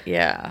there.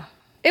 Yeah.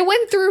 It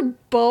went through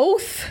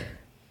both.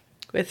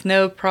 With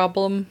no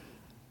problem.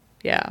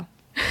 Yeah.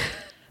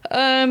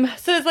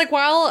 So it's like,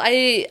 while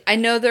I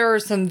know there are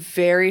some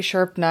very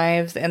sharp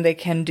knives and they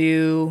can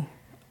do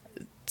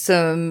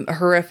some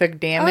horrific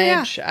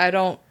damage, I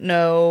don't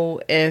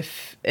know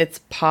if it's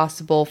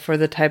possible for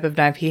the type of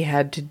knife he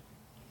had to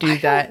do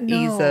that ease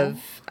know.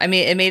 of. I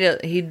mean, it made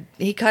it.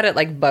 He cut it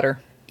like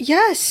butter.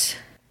 Yes.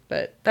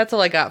 But that's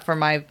all I got for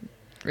my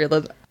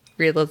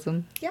realism.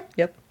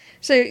 Yep.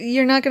 So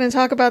you're not going to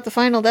talk about the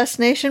Final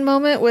Destination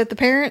moment with the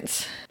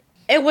parents?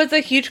 It was a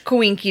huge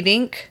coinky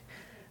dink,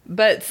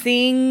 but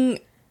seeing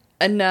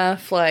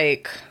enough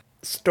like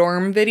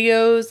storm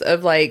videos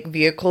of like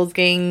vehicles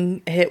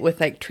getting hit with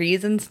like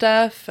trees and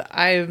stuff,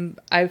 I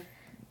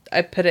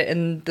put it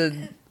in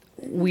the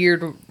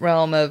weird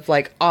realm of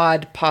like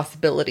odd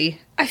possibility.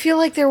 I feel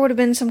like there would have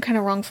been some kind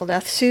of wrongful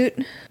death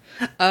suit.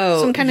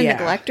 Oh, Some kind of yeah.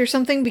 neglect or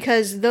something,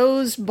 because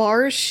those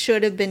bars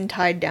should have been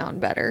tied down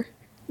better.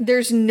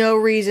 There's no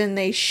reason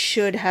they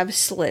should have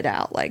slid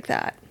out like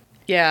that.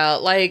 Yeah,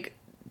 like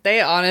they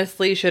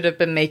honestly should have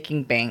been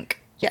making bank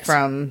Yes.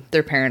 from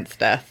their parents'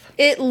 death.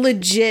 It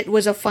legit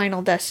was a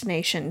Final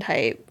Destination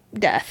type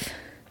death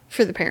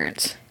for the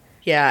parents.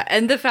 Yeah,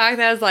 and the fact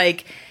that it's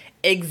like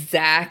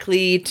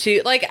exactly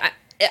to like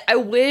I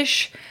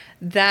wish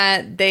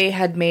that they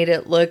had made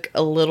it look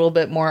a little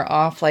bit more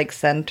off like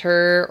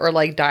center or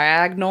like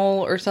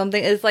diagonal or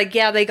something. It's like,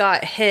 yeah, they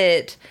got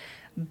hit,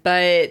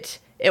 but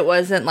it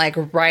wasn't like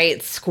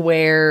right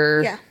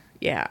square. Yeah.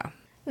 Yeah.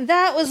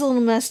 That was a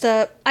little messed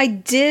up. I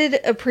did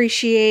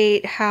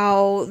appreciate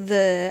how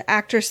the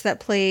actress that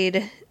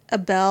played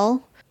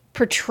Abel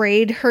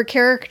portrayed her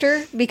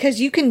character, because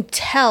you can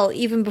tell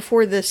even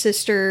before the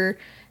sister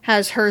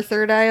has her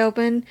third eye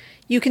open,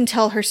 you can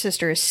tell her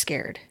sister is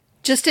scared.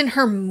 Just in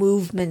her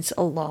movements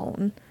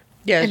alone.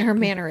 Yeah. And her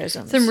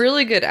mannerisms. Some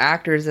really good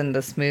actors in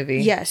this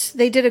movie. Yes,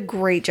 they did a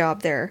great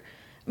job there.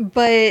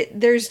 But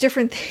there's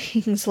different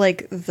things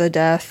like the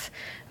death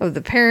of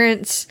the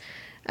parents,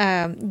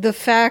 the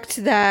fact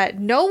that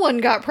no one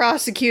got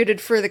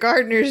prosecuted for the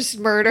Gardner's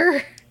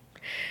murder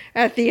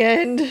at the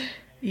end.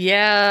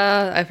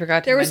 Yeah, I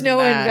forgot to There was mention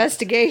no that.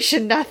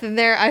 investigation, nothing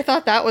there. I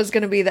thought that was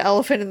going to be the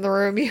elephant in the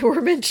room you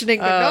were mentioning,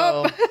 but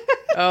Oh. nope.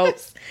 Oh,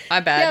 my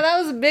bad. Yeah, that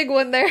was a big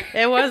one there.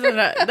 It wasn't.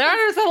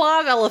 There's a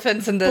lot of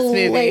elephants in this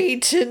movie.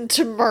 Blatant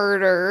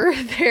murder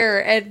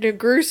there, and a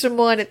gruesome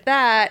one at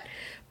that,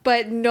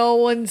 but no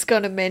one's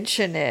gonna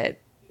mention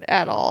it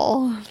at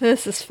all.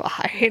 This is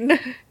fine.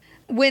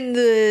 When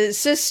the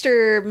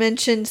sister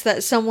mentions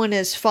that someone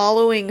is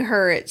following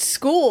her at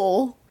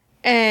school,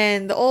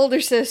 and the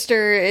older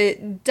sister,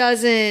 it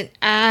doesn't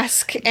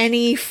ask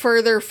any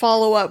further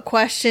follow-up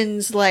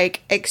questions like,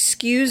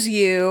 excuse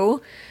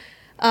you,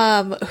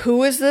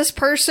 who is this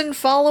person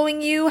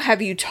following you?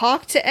 Have you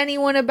talked to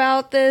anyone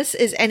about this?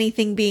 Is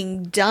anything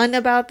being done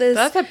about this?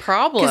 That's a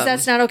problem. Because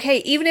that's not okay.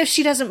 Even if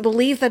she doesn't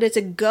believe that it's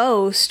a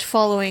ghost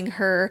following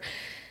her,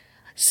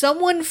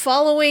 someone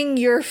following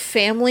your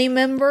family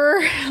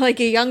member, like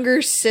a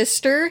younger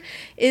sister,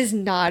 is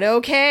not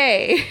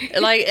okay.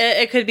 Like,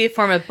 it could be a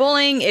form of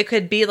bullying. It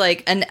could be,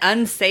 like, an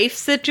unsafe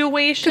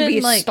situation. Could be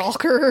a like,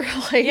 stalker.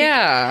 Like,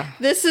 yeah.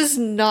 this is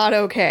not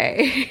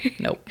okay.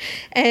 Nope.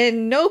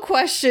 And no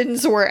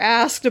questions were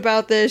asked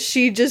about this.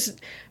 She just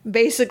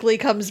basically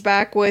comes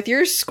back with,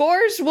 your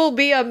scores will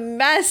be a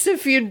mess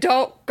if you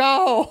don't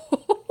go.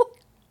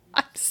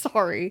 I'm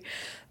sorry.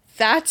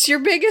 That's your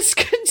biggest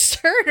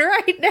concern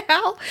right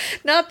now?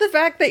 Not the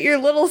fact that your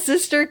little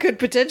sister could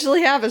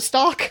potentially have a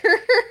stalker?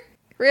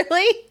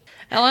 Really?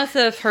 Unless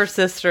if her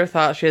sister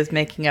thought she was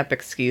making up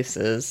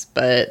excuses.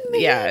 But,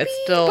 yeah, it's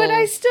still... But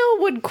I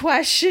still would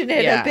question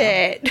it Yeah. a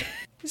bit.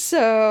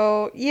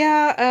 So,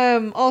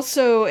 yeah,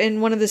 also in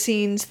one of the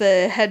scenes,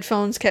 the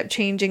headphones kept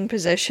changing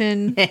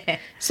position.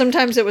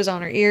 Sometimes it was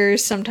on her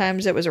ears,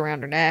 sometimes it was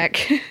around her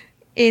neck.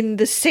 In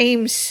the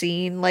same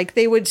scene, like,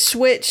 they would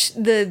switch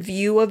the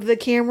view of the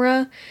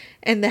camera,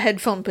 and the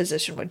headphone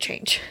position would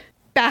change.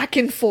 Back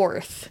and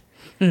forth.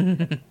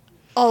 A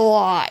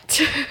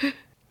lot.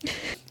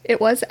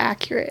 It was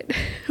accurate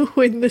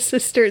when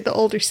the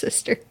older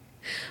sister,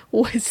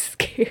 was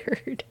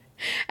scared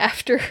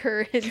after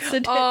her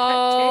incident.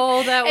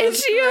 Oh, that And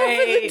was she opened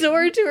the great.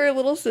 door to her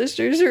little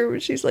sister's room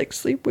and she's like,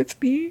 sleep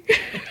with me.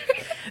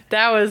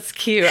 That was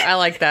cute. I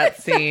like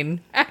that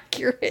scene.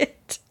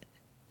 Accurate.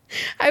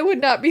 I would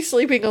not be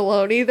sleeping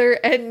alone either,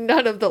 and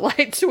none of the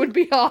lights would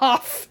be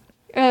off.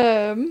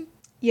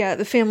 Yeah,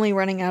 the family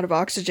running out of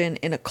oxygen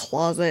in a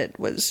closet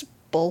was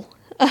bull.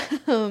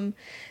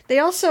 They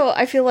also,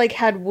 I feel like,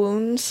 had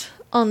wounds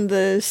on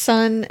the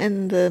son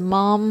and the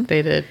mom.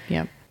 They did,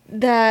 yep.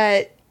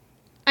 That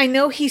I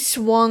know he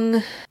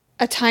swung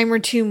a time or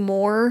two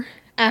more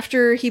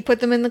after he put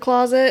them in the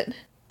closet,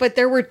 but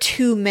there were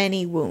too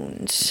many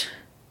wounds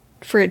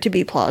for it to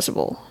be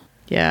plausible.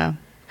 Yeah.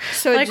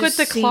 So like with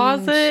the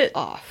closet,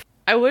 off.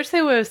 I wish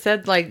they would have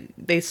said like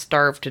they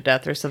starved to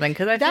death or something,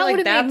 because I feel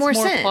like that's more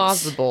sense.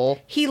 plausible.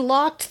 He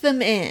locked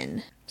them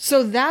in,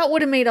 so that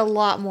would have made a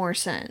lot more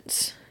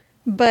sense.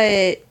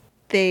 But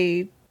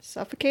they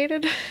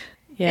suffocated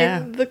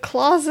in the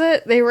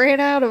closet. They ran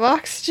out of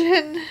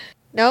oxygen.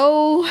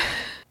 No.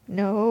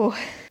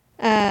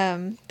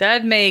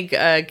 That'd make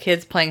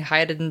kids playing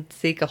hide and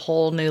seek a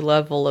whole new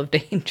level of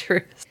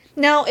dangerous.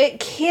 Now, it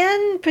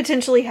can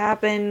potentially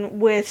happen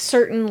with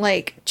certain,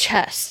 like,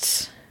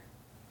 chests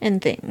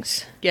and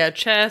things. Yeah,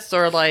 chests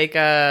or, like,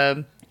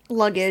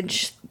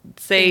 luggage.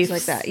 Safes. Things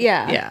like that,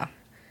 yeah. Yeah.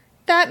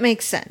 That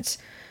makes sense.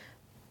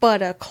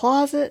 But a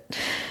closet?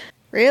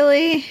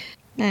 Really?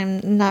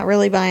 I'm not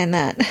really buying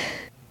that.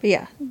 But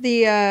yeah,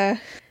 the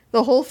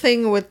whole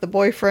thing with the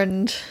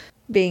boyfriend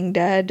being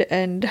dead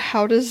and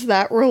how does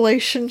that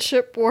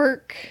relationship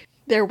work?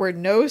 There were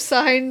no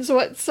signs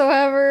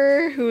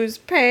whatsoever. Who's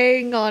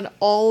paying on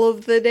all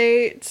of the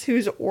dates?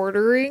 Who's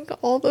ordering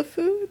all the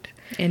food?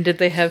 And did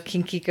they have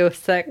kinky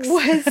ghost sex?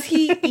 Was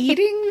he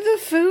eating the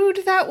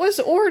food that was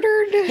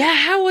ordered? Yeah,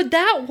 how would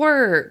that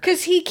work?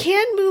 Because he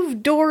can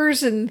move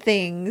doors and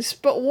things,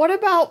 but what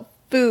about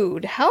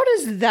food? How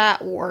does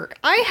that work?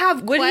 I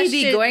have Would questions.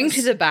 he be going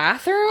to the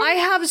bathroom? I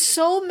have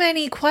so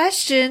many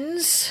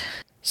questions.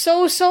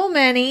 So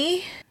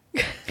many.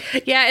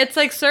 Yeah, it's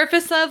like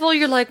surface level.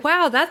 You're like,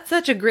 wow, that's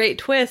such a great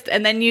twist.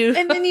 And then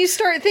you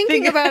start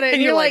thinking about it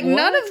and you're like, what?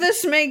 none of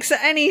this makes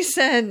any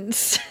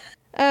sense.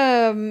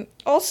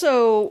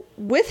 Also,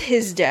 with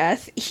his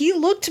death, he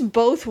looked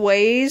both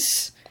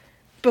ways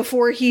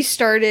before he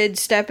started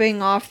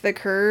stepping off the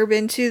curb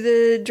into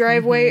the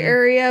driveway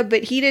area,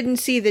 but he didn't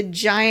see the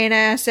giant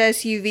ass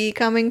SUV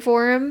coming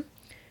for him.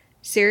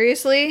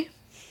 Seriously?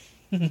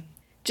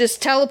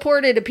 Just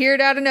teleported,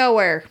 appeared out of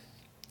nowhere.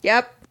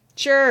 Yep,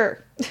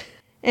 sure.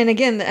 And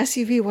again, the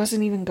SUV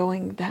wasn't even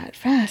going that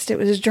fast. It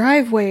was a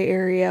driveway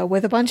area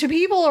with a bunch of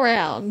people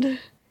around.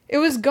 It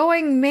was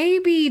going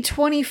maybe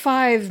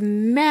 25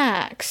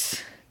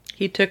 max.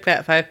 He took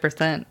that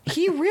 5%.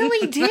 He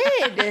really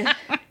did.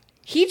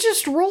 He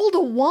just rolled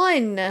a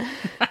 1.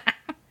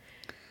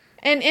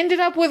 And ended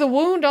up with a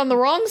wound on the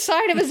wrong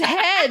side of his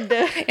head.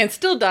 And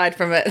still died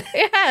from it.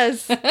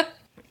 Yes.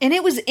 And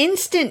it was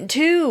instant,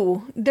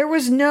 too. There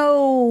was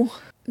no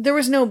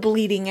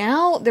bleeding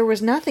out. There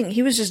was nothing.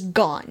 He was just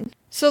gone.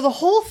 So the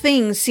whole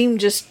thing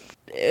seemed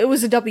it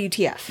was a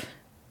WTF.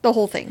 The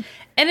whole thing.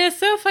 And it's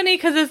so funny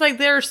because it's like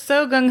they're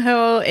so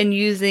gung-ho in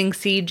using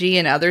CG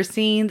in other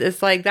scenes.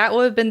 It's like that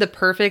would have been the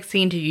perfect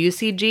scene to use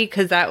CG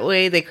because that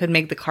way they could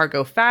make the car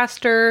go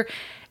faster.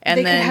 And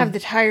they then could have the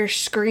tires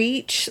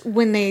screech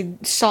when they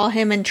saw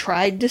him and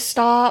tried to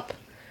stop.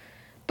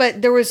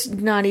 But there was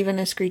not even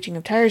a screeching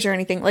of tires or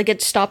anything. Like,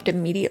 it stopped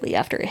immediately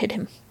after it hit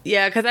him.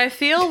 Yeah, because I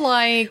feel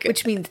like...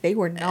 Which means they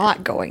were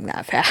not going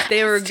that fast.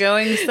 They were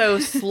going so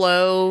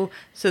slow,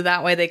 so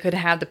that way they could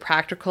have the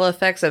practical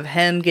effects of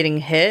him getting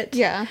hit.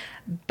 Yeah.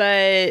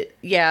 But,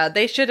 yeah,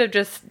 they should have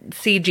just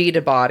CG'd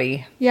a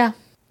body. Yeah.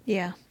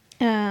 Yeah.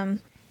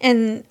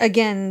 And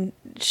again,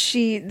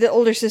 the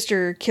older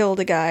sister killed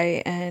a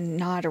guy and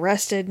not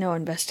arrested, no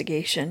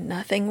investigation,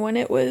 nothing, when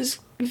it was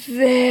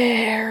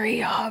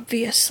very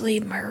obviously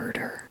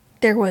murder.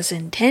 There was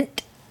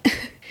intent.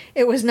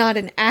 It was not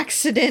an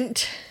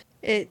accident.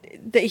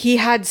 He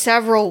had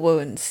several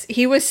wounds.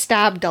 He was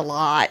stabbed a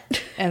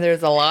lot. And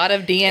there's a lot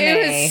of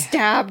DNA. He was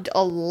stabbed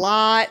a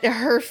lot.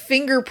 Her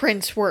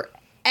fingerprints were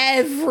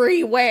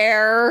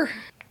everywhere.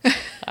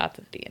 Lots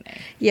of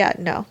DNA. Yeah,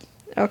 no.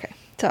 Okay.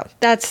 So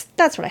that's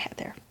what I had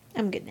there.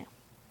 I'm good now.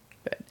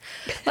 But,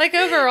 like,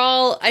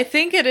 overall, I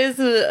think it is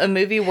a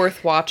movie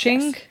worth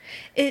watching.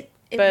 Yes.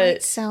 It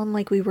might sound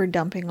like we were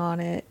dumping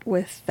on it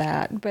with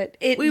that, but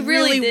it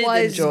really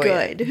was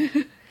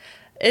good.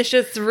 It's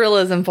just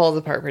realism falls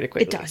apart pretty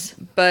quickly. It does.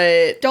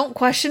 But don't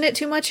question it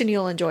too much and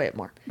you'll enjoy it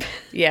more.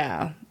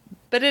 Yeah.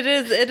 But it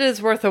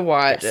is worth a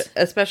watch. Yes.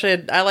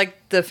 Especially, I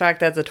like the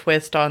fact that it's a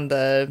twist on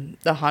the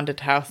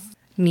haunted house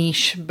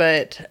niche.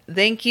 But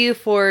thank you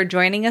for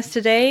joining us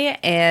today,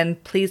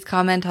 and please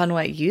comment on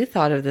what you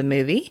thought of the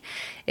movie.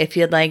 If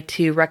you'd like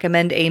to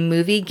recommend a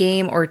movie,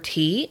 game, or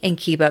tea and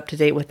keep up to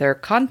date with their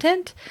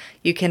content,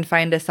 you can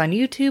find us on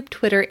YouTube,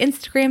 Twitter,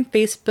 Instagram,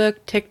 Facebook,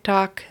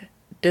 TikTok,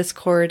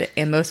 Discord,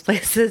 and most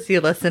places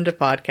you listen to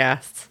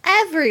podcasts.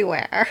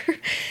 Everywhere.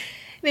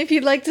 And if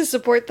you'd like to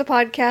support the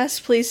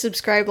podcast, please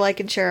subscribe, like,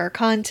 and share our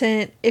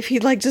content. If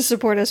you'd like to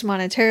support us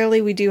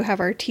monetarily, we do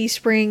have our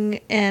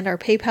Teespring and our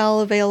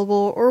PayPal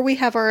available, or we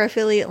have our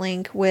affiliate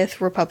link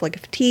with Republic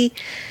of Tea.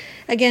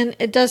 Again,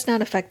 it does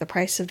not affect the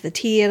price of the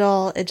tea at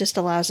all. It just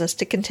allows us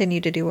to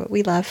continue to do what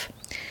we love.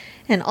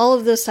 And all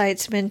of those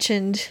sites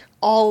mentioned,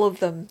 all of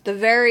them, the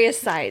various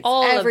sites,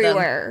 all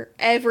everywhere,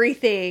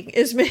 everything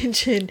is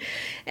mentioned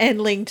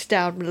and linked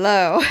down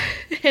below.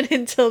 And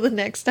until the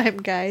next time,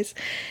 guys,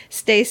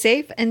 stay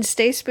safe and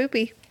stay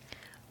spoopy.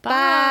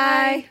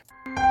 Bye. Bye.